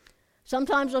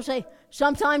 Sometimes they'll say,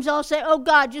 Sometimes I'll say, oh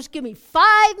God, just give me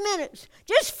 5 minutes.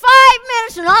 Just 5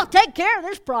 minutes and I'll take care of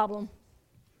this problem.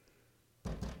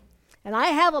 And I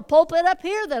have a pulpit up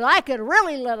here that I could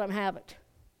really let them have it.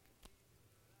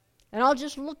 And I'll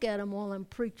just look at them while I'm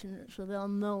preaching it so they'll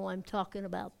know I'm talking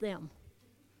about them.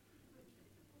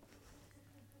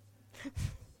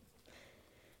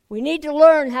 We need to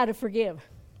learn how to forgive.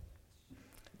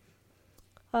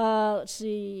 Let's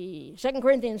see, 2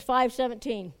 Corinthians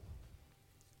 5:17.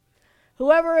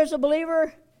 Whoever is a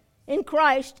believer in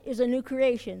Christ is a new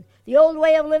creation. The old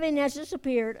way of living has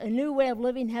disappeared. A new way of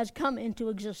living has come into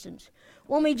existence.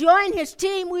 When we join his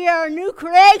team, we are a new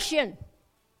creation.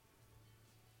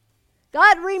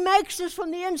 God remakes us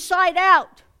from the inside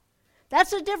out.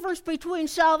 That's the difference between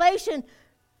salvation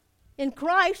in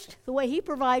Christ, the way he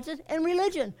provides it, and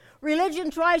religion. Religion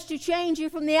tries to change you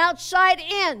from the outside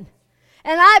in.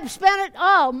 And I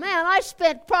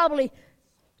spent probably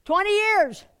 20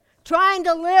 years trying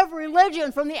to live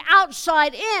religion from the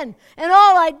outside in. And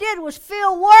all I did was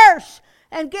feel worse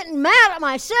and getting mad at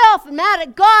myself and mad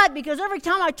at God because every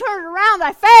time I turned around,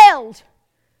 I failed.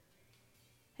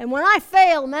 And when I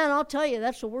fail, man, I'll tell you,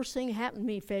 that's the worst thing that happened to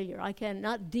me, failure. I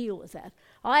cannot deal with that.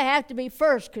 I have to be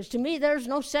first because to me, there's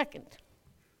no second.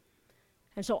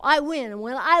 And so I win. And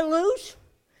when I lose,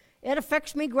 it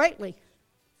affects me greatly.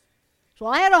 So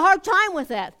I had a hard time with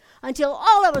that until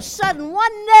all of a sudden,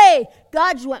 one day,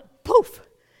 God just went poof.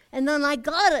 And then I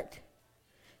got it.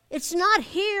 It's not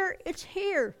here, it's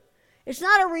here. It's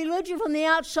not a religion from the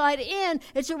outside in.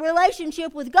 It's a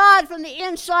relationship with God from the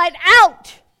inside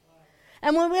out.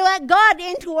 And when we let God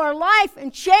into our life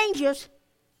and change us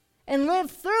and live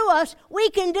through us,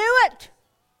 we can do it.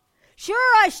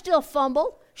 Sure, I still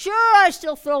fumble. Sure, I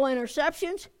still throw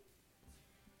interceptions.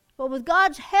 But with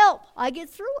God's help, I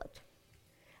get through it.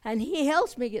 And he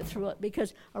helps me get through it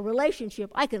because a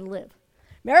relationship I can live.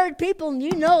 Married people,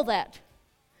 you know that.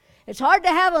 It's hard to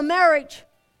have a marriage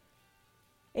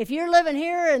if you're living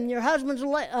here and your husband's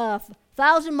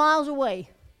 1,000 miles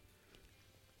away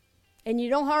and you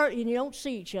don't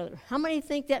see each other. How many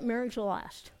think that marriage will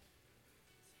last?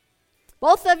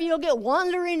 Both of you will get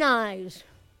wandering eyes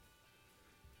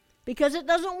because it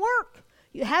doesn't work.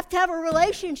 You have to have a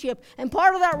relationship, and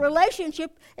part of that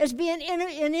relationship is being in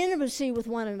intimacy with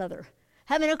one another,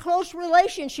 having a close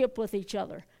relationship with each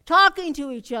other, talking to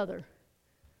each other.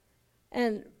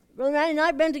 And Brother Manny and I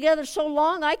have been together so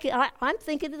long, I'm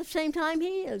thinking at the same time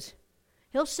he is.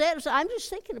 He'll say it, I'm just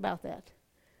thinking about that.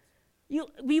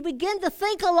 We begin to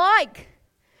think alike,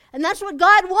 and that's what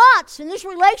God wants in this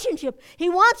relationship. He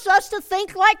wants us to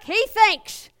think like he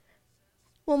thinks.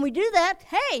 When we do that,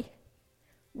 hey,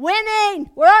 winning!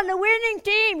 We're on the winning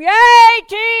team! Yay,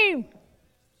 team!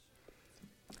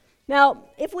 Now,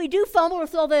 if we do fumble or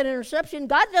throw that interception,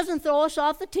 God doesn't throw us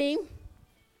off the team.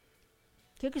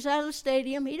 Took us out of the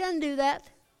stadium. He doesn't do that.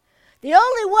 The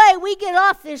only way we get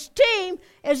off this team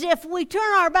is if we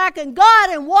turn our back on God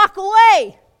and walk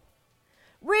away.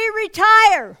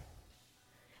 Retire.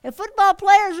 If football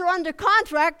players are under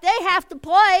contract, they have to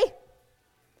play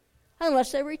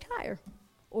unless they retire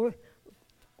or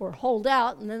hold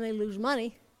out, and then they lose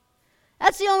money.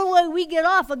 That's the only way we get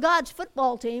off of God's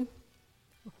football team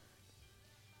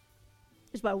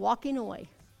is by walking away.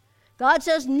 God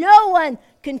says, no one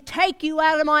can take you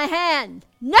out of my hand.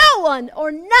 No one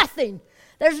or nothing.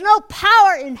 There's no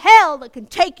power in hell that can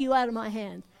take you out of my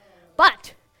hand.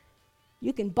 But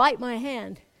you can bite my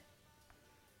hand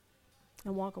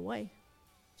and walk away.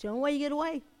 It's the only way you get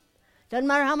away. Doesn't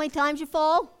matter how many times you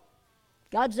fall,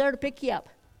 God's there to pick you up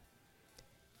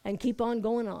and keep on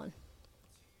going on.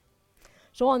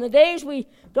 So on the days we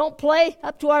don't play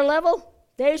up to our level,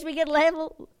 days we get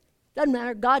level, doesn't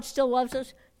matter. God still loves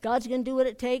us. God's going to do what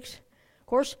it takes. Of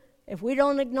course, if we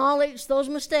don't acknowledge those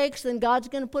mistakes, then God's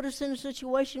going to put us in a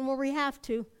situation where we have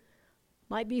to.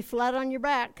 Might be flat on your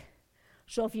back.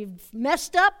 So if you've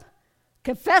messed up,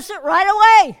 confess it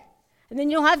right away. And then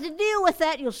you'll have to deal with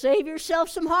that. You'll save yourself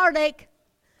some heartache.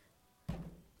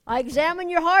 I examine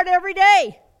your heart every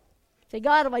day. Say,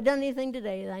 God, have I done anything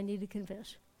today that I need to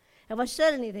confess? Have I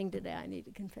said anything today I need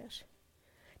to confess?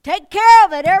 Take care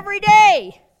of it every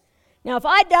day. Now, if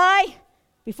I die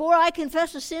before I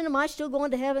confess a sin, am I still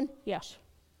going to heaven? Yes.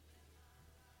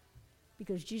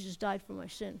 Because Jesus died for my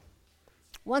sin.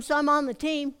 Once I'm on the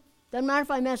team, doesn't matter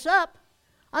if I mess up,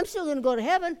 I'm still going to go to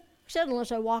heaven, except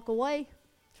unless I walk away,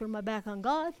 turn my back on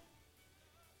God.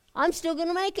 I'm still going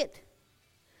to make it.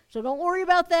 So don't worry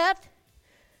about that.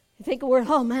 You think we're,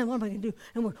 oh man, what am I going to do?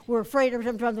 And we're afraid every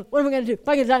time, what am I going to do? If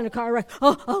I get down in a car wreck,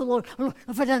 oh Lord,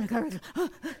 if I die in a car wreck.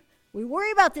 We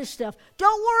worry about this stuff.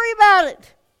 Don't worry about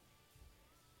it.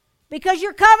 Because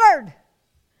you're covered.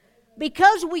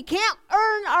 Because we can't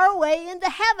earn our way into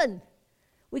heaven.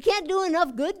 We can't do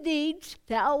enough good deeds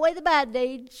to outweigh the bad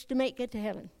deeds to make it to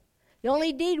heaven. The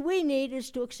only deed we need is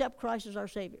to accept Christ as our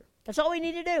Savior. That's all we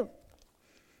need to do.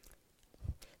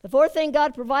 The fourth thing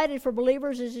God provided for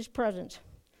believers is His presence.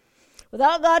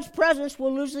 Without God's presence,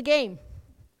 we'll lose the game.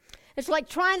 It's like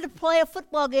trying to play a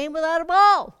football game without a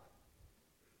ball.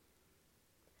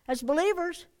 As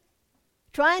believers,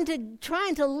 trying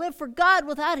to live for God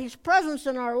without His presence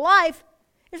in our life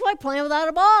is like playing without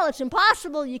a ball. It's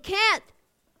impossible. You can't.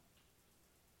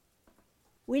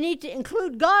 We need to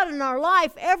include God in our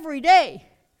life every day.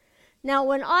 Now,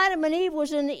 when Adam and Eve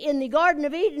was in the Garden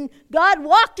of Eden, God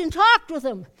walked and talked with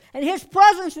them, and His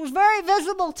presence was very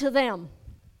visible to them.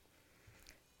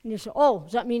 And you say, oh,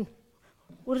 does that mean,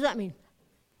 what does that mean?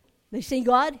 They seen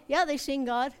God? Yeah, they seen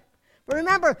God. But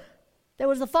remember, there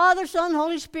was the Father, Son,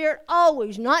 Holy Spirit,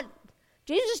 always.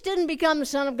 Jesus didn't become the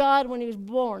Son of God when He was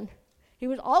born. He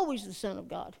was always the Son of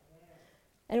God.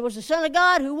 And it was the Son of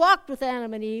God who walked with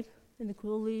Adam and Eve in the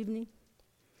cool evening.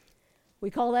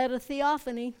 We call that a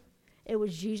theophany. It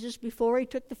was Jesus before He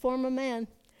took the form of man.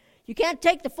 You can't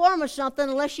take the form of something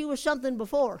unless you were something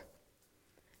before.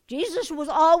 Jesus was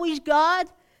always God.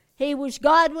 He was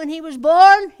God when He was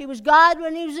born. He was God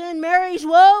when He was in Mary's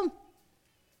womb.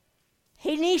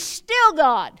 He's still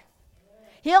God.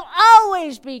 He'll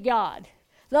always be God.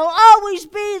 There'll always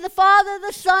be the Father,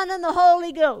 the Son, and the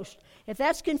Holy Ghost. If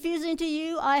that's confusing to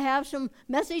you, I have some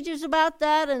messages about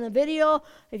that in a video.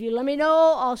 If you let me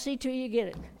know, I'll see to you get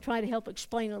it. Try to help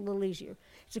explain it a little easier.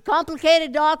 It's a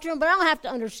complicated doctrine, but I don't have to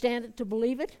understand it to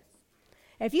believe it.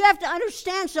 If you have to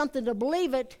understand something to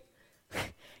believe it,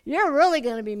 you're really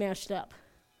going to be messed up.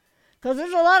 Because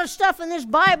there's a lot of stuff in this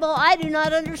Bible I do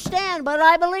not understand, but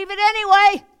I believe it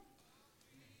anyway.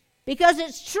 Because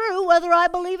it's true whether I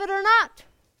believe it or not.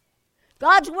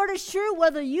 God's word is true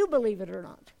whether you believe it or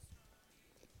not.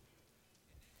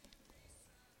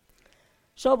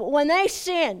 So, but when they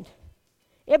sinned,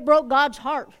 it broke God's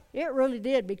heart. It really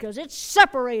did, because it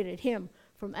separated Him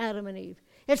from Adam and Eve.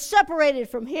 It separated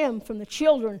from Him from the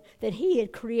children that He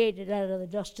had created out of the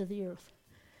dust of the earth.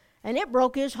 And it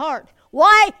broke His heart.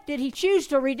 Why did He choose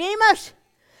to redeem us?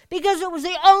 Because it was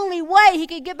the only way He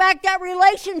could get back that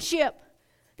relationship.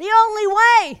 The only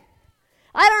way.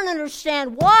 I don't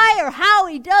understand why or how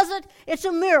He does it. It's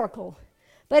a miracle.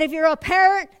 But if you're a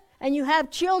parent and you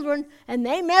have children and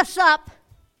they mess up,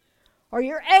 or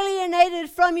you're alienated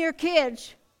from your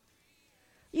kids,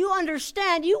 you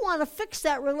understand you want to fix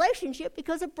that relationship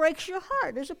because it breaks your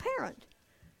heart as a parent.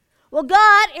 Well,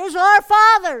 God is our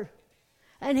Father,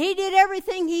 and He did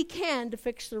everything He can to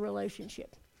fix the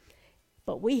relationship.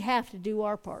 But we have to do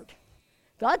our part.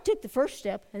 God took the first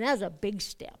step, and that was a big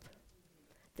step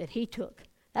that He took.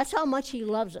 That's how much He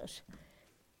loves us.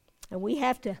 And we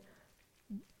have to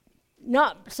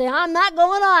not say, I'm not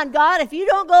going on, God. If you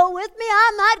don't go with me,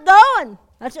 I'm not going.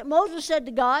 That's what Moses said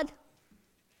to God.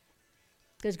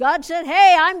 Because God said,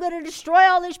 hey, I'm going to destroy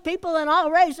all these people and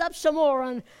I'll raise up some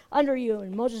more under you.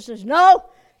 And Moses says, no,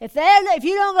 if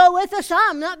you don't go with us,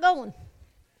 I'm not going.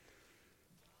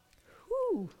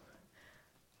 Whew.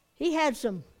 He had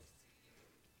some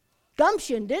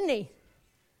gumption, didn't he?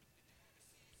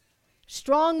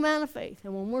 Strong man of faith.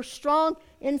 And when we're strong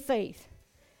in faith,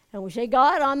 and we say,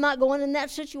 God, I'm not going in that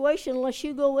situation unless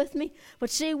you go with me. But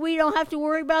see, we don't have to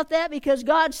worry about that because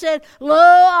God said, lo,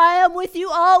 I am with you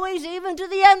always, even to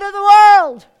the end of the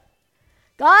world.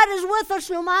 God is with us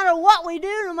no matter what we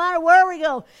do, no matter where we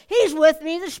go. He's with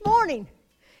me this morning.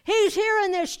 He's here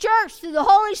in this church through the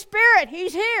Holy Spirit.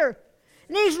 He's here.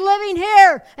 And He's living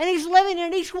here. And He's living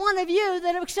in each one of you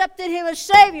that have accepted Him as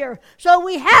Savior. So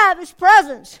we have His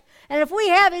presence. And if we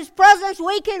have His presence,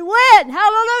 we can win.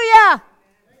 Hallelujah.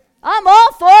 I'm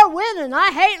all for winning.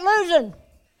 I hate losing.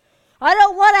 I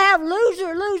don't want to have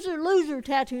loser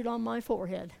tattooed on my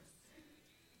forehead.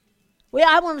 Well,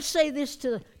 I want to say this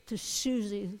to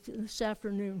Susie this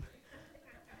afternoon.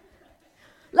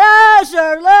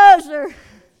 Loser.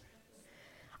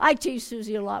 I tease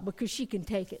Susie a lot because she can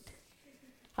take it.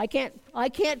 I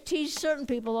can't tease certain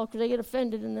people though because they get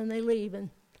offended and then they leave.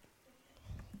 And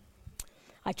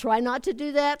I try not to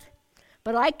do that.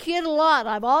 But I kid a lot.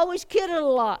 I've always kidded a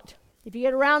lot. If you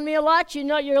get around me a lot,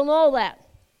 you'll know that.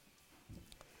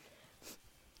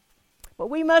 But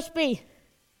we must be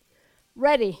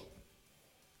ready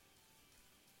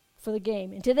for the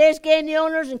game. In today's game, the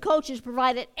owners and coaches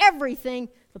provided everything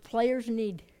the players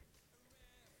need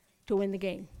to win the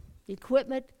game. The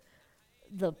equipment,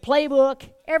 the playbook,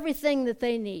 everything that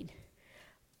they need.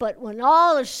 But when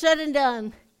all is said and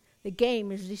done, the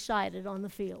game is decided on the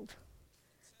field.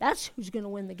 That's who's going to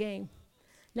win the game.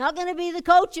 Not going to be the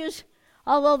coaches,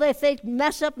 although if they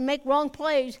mess up and make wrong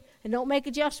plays and don't make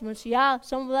adjustments, yeah,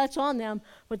 some of that's on them.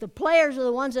 But the players are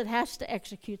the ones that has to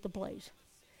execute the plays.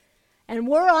 And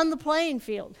we're on the playing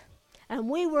field. And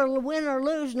we will win or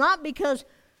lose not because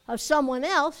of someone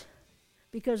else,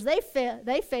 because they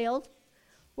failed.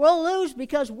 We'll lose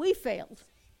because we failed.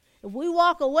 If we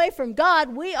walk away from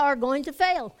God, we are going to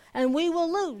fail, and we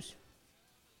will lose.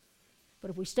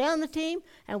 But if we stay on the team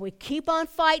and we keep on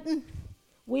fighting,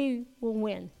 we will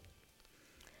win.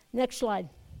 Next slide.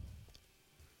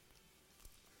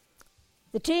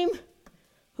 The team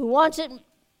who wants it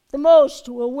the most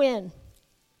will win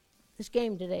this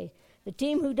game today. The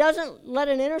team who doesn't let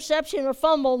an interception or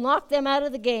fumble knock them out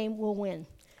of the game will win.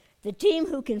 The team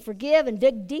who can forgive and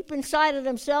dig deep inside of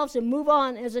themselves and move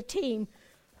on as a team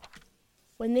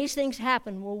when these things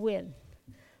happen will win.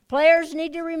 Players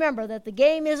need to remember that the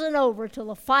game isn't over till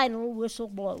the final whistle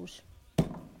blows.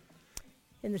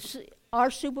 In our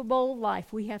Super Bowl of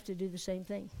life, we have to do the same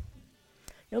thing.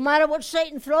 No matter what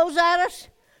Satan throws at us,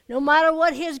 no matter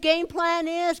what his game plan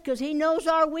is, because he knows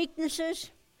our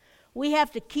weaknesses, we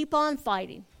have to keep on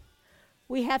fighting.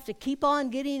 We have to keep on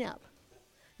getting up,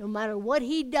 no matter what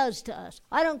he does to us.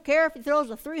 I don't care if he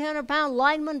throws a 300-pound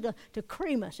lineman to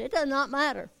cream us. It does not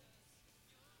matter.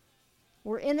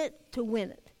 We're in it to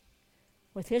win it,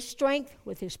 with his strength,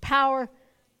 with his power,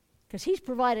 because he's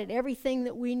provided everything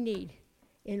that we need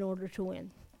in order to win.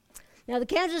 Now, the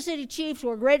Kansas City Chiefs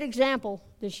were a great example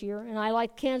this year, and I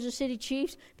like Kansas City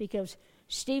Chiefs because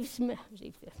Steve Smith,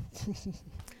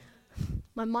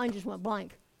 my mind just went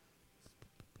blank.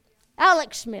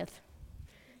 Alex Smith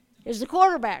is the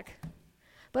quarterback.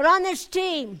 But on this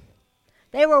team,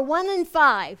 they were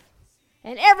 1-5,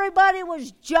 and everybody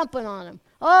was jumping on him.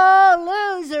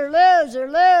 Oh, loser, loser,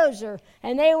 loser.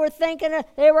 And they were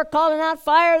they were calling out,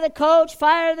 fire the coach,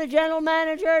 fire the general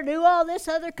manager, do all this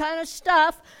other kind of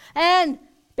stuff. And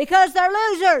because they're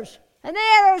losers. And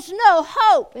there's no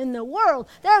hope in the world.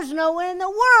 There's no way in the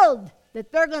world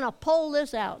that they're going to pull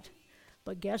this out.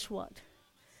 But guess what?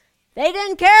 They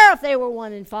didn't care if they were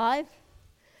 1-5.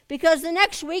 Because the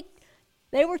next week,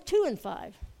 they were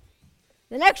 2-5.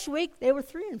 The next week, they were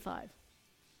 3-5.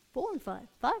 4-5,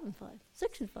 5-5,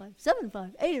 6-5,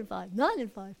 7-5, 8-5,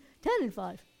 9-5,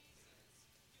 10-5.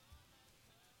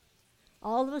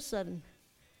 All of a sudden,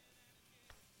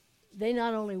 they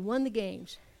not only won the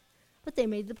games, but they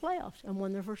made the playoffs and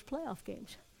won their first playoff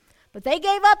games. But they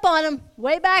gave up on them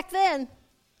way back then.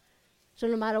 So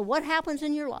no matter what happens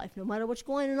in your life, no matter what's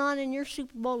going on in your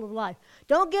Super Bowl of life,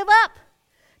 don't give up,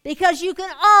 because you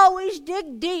can always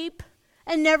dig deep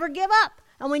and never give up.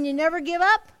 And when you never give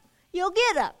up, you'll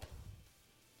get up.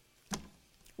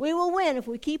 We will win if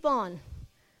we keep on.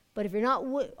 But if you're not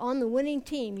on the winning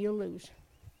team, you'll lose.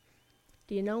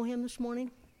 Do you know him this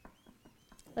morning?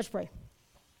 Let's pray.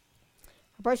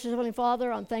 Our precious Heavenly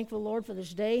Father, I'm thankful, Lord, for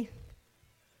this day.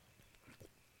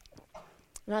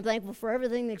 And I'm thankful for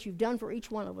everything that you've done for each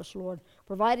one of us, Lord,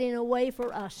 providing a way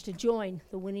for us to join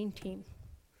the winning team.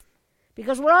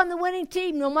 Because we're on the winning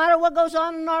team no matter what goes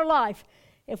on in our life.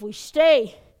 If we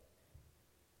stay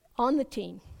on the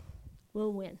team,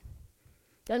 we'll win.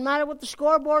 Doesn't matter what the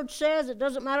scoreboard says. It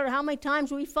doesn't matter how many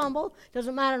times we fumble. It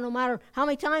doesn't matter no matter how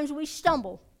many times we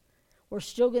stumble. We're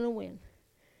still going to win.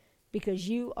 Because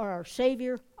you are our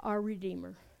Savior, our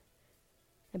Redeemer.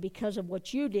 And because of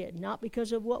what you did, not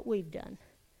because of what we've done,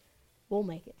 we'll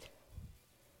make it.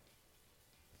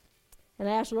 And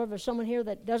I ask, Lord, if there's someone here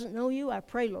that doesn't know you, I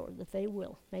pray, Lord, that they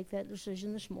will make that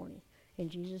decision this morning. In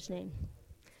Jesus' name.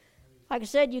 Like I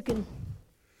said, you can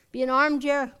be an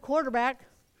armchair quarterback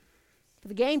for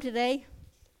the game today,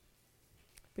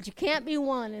 but you can't be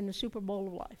one in the Super Bowl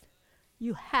of life.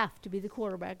 You have to be the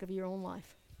quarterback of your own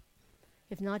life.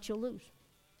 If not, you'll lose.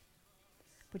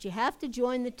 But you have to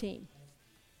join the team.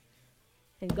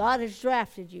 And God has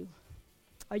drafted you.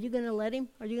 Are you going to let him?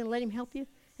 Are you going to let him help you?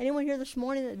 Anyone here this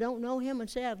morning that don't know him and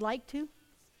say, I'd like to?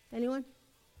 Anyone?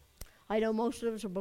 I know most of us are